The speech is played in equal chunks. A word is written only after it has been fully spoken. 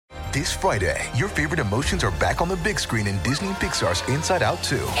This Friday, your favorite emotions are back on the big screen in Disney and Pixar's Inside Out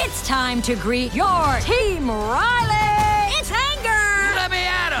 2. It's time to greet your Team Riley! It's anger! Let me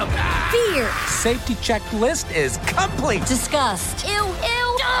at him! Fear! Safety checklist is complete! Disgust! Ew!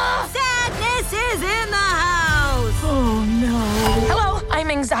 Sadness is in the house! Oh no! Hello, I'm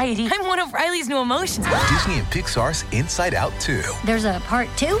anxiety. I'm one of Riley's new emotions. Disney and Pixar's Inside Out 2. There's a part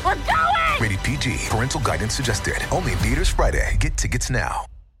 2? We're going! Rated PG. Parental guidance suggested. Only in theaters Friday. Get tickets now.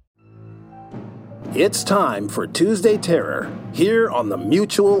 It's time for Tuesday Terror, here on the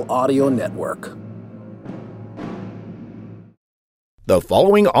Mutual Audio Network. The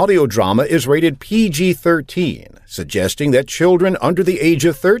following audio drama is rated PG-13, suggesting that children under the age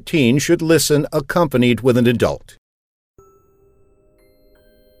of 13 should listen accompanied with an adult.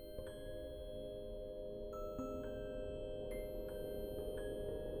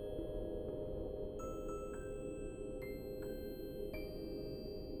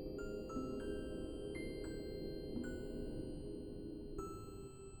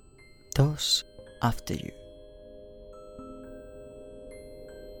 Those after you.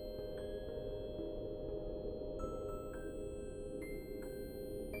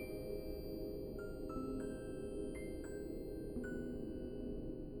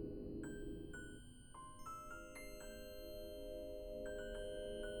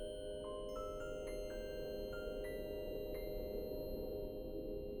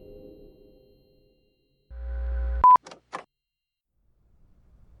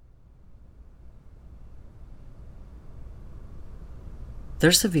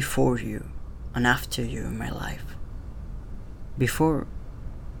 There's a before you and after you in my life. Before,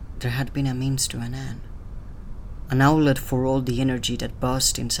 there had been a means to an end, an outlet for all the energy that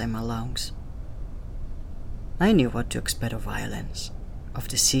buzzed inside my lungs. I knew what to expect of violence, of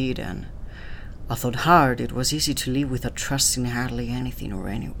deceit, and although hard, it was easy to live without trusting hardly anything or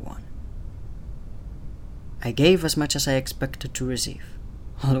anyone. I gave as much as I expected to receive,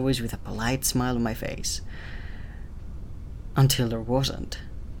 always with a polite smile on my face. Until there wasn't.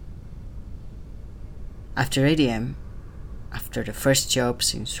 After ADM, after the first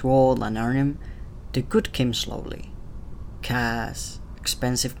jobs in Swole and Arnhem, the good came slowly. Cash,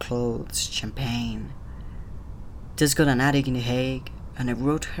 expensive clothes, champagne. Just got an attic in The Hague, and I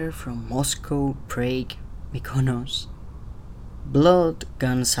brought her from Moscow, Prague, Mykonos. Blood,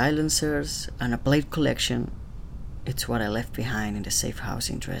 gun silencers, and a plate collection. It's what I left behind in the safe house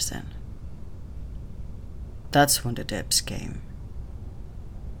in Dresden. That's when the debts came.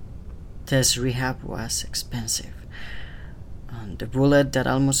 Test rehab was expensive, and the bullet that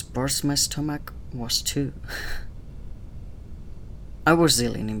almost burst my stomach was too. I was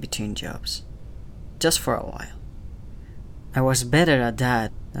dealing in between jobs, just for a while. I was better at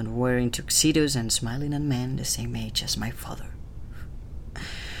that than wearing tuxedos and smiling at men the same age as my father.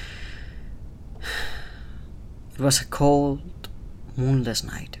 It was a cold, moonless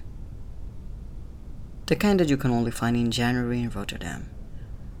night. The kind that you can only find in January in Rotterdam.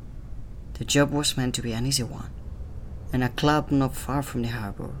 The job was meant to be an easy one, in a club not far from the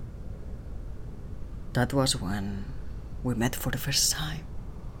harbor. That was when we met for the first time.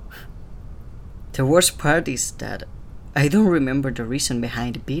 The worst part is that I don't remember the reason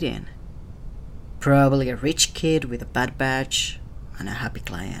behind the beating. Probably a rich kid with a bad badge and a happy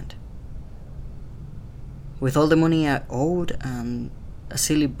client. With all the money I owed and a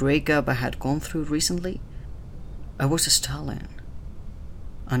silly breakup I had gone through recently, I was stalling,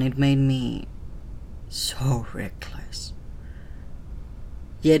 and it made me so reckless.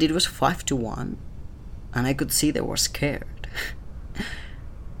 Yet it was 5-1, and I could see they were scared.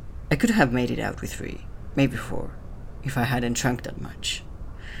 I could have made it out with 3, maybe 4, if I hadn't drunk that much.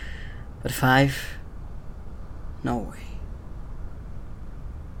 But 5? No way.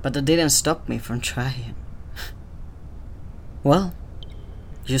 But that didn't stop me from trying. Well,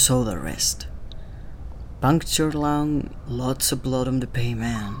 you saw the rest. Punctured lung, lots of blood on the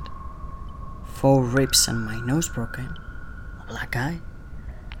pavement, 4 ribs and my nose broken, a black eye,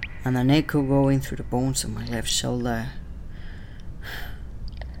 and an echo going through the bones of my left shoulder.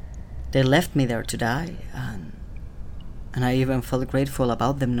 They left me there to die, and I even felt grateful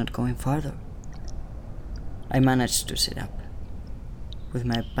about them not going further. I managed to sit up, with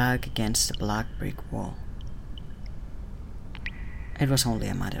my back against the black brick wall. It was only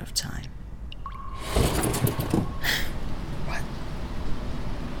a matter of time. What?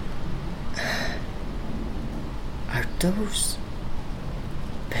 Are those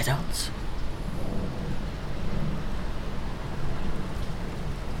pedals?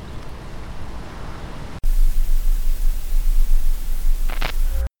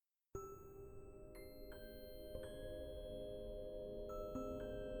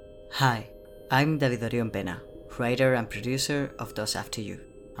 Hi, I'm David Orion Pena, writer and producer of Thus After You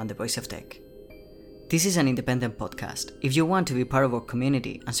and The Voice of Tech. This is an independent podcast. If you want to be part of our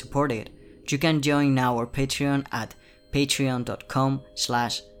community and support it, you can join now our Patreon at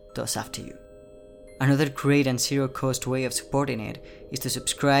patreon.com/thusafteryou. Another great and zero-cost way of supporting it is to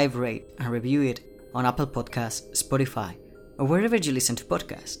subscribe, rate, and review it on Apple Podcasts, Spotify, or wherever you listen to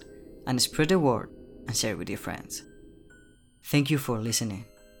podcasts, and spread the word and share it with your friends. Thank you for listening,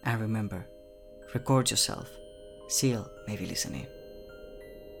 and remember, record yourself. Seal may be listening.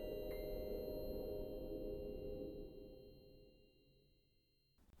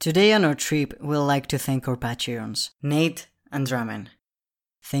 Today on our trip, we'd like to thank our Patreons, Nate and Dramen.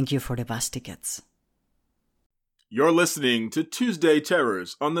 Thank you for the bus tickets. You're listening to Tuesday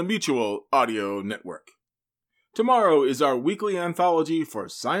Terrors on the Mutual Audio Network. Tomorrow is our weekly anthology for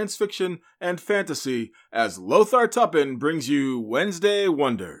science fiction and fantasy as Lothar Tuppen brings you Wednesday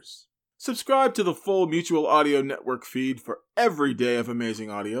Wonders. Subscribe to the full Mutual Audio Network feed for every day of amazing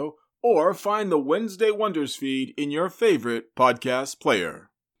audio, or find the Wednesday Wonders feed in your favorite podcast player.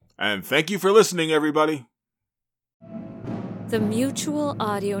 And thank you for listening, everybody. The Mutual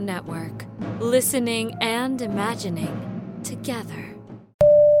Audio Network. Listening and imagining together.